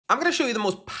I'm going to show you the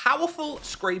most powerful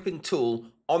scraping tool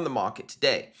on the market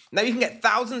today. Now you can get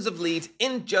thousands of leads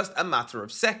in just a matter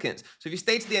of seconds. So if you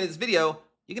stay to the end of this video,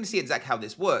 you're going to see exactly how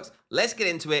this works. Let's get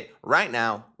into it right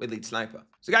now with Lead Sniper.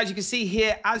 So guys, you can see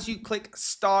here, as you click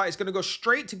start, it's going to go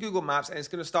straight to Google Maps and it's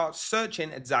going to start searching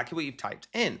exactly what you've typed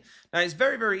in. Now it's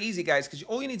very, very easy, guys, because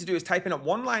all you need to do is type in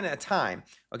one line at a time.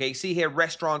 Okay, you see here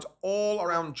restaurants all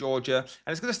around Georgia,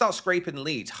 and it's going to start scraping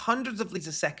leads, hundreds of leads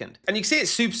a second. And you can see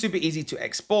it's super, super easy to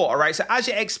export. All right, so as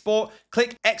you export,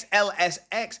 click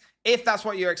XLSX. If that's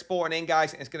what you're exporting in,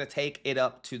 guys, it's going to take it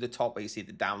up to the top where you see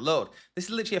the download. This is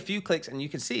literally a few clicks, and you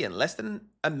can see in less than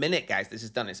a minute, guys, this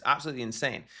is done. It's absolutely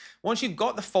insane. Once you've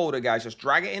got the folder, guys, just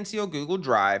drag it into your Google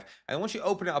Drive, and once you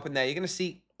open it up in there, you're going to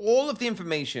see all of the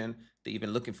information that you've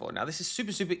been looking for. Now, this is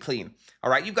super, super clean.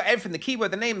 All right, you've got everything: the keyword,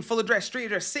 the name, full address, street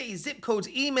address, city, zip codes,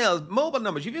 emails, mobile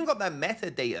numbers. You've even got that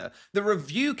metadata, the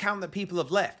review count that people have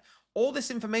left. All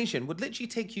this information would literally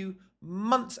take you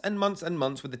months and months and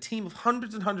months with a team of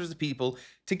hundreds and hundreds of people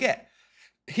to get.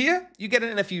 Here, you get it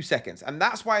in a few seconds, and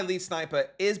that's why Lead Sniper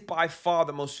is by far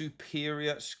the most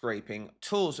superior scraping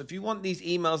tool. So if you want these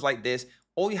emails like this,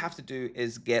 all you have to do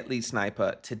is get Lead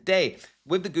Sniper today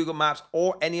with the Google Maps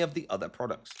or any of the other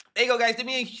products. There you go, guys. Do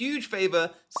me a huge favor,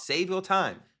 save your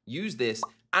time, use this,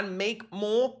 and make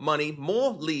more money,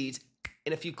 more leads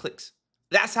in a few clicks.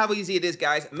 That's how easy it is,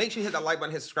 guys. Make sure you hit that like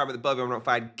button, hit subscribe at the bell if you're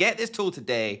notified. Get this tool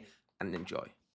today and enjoy.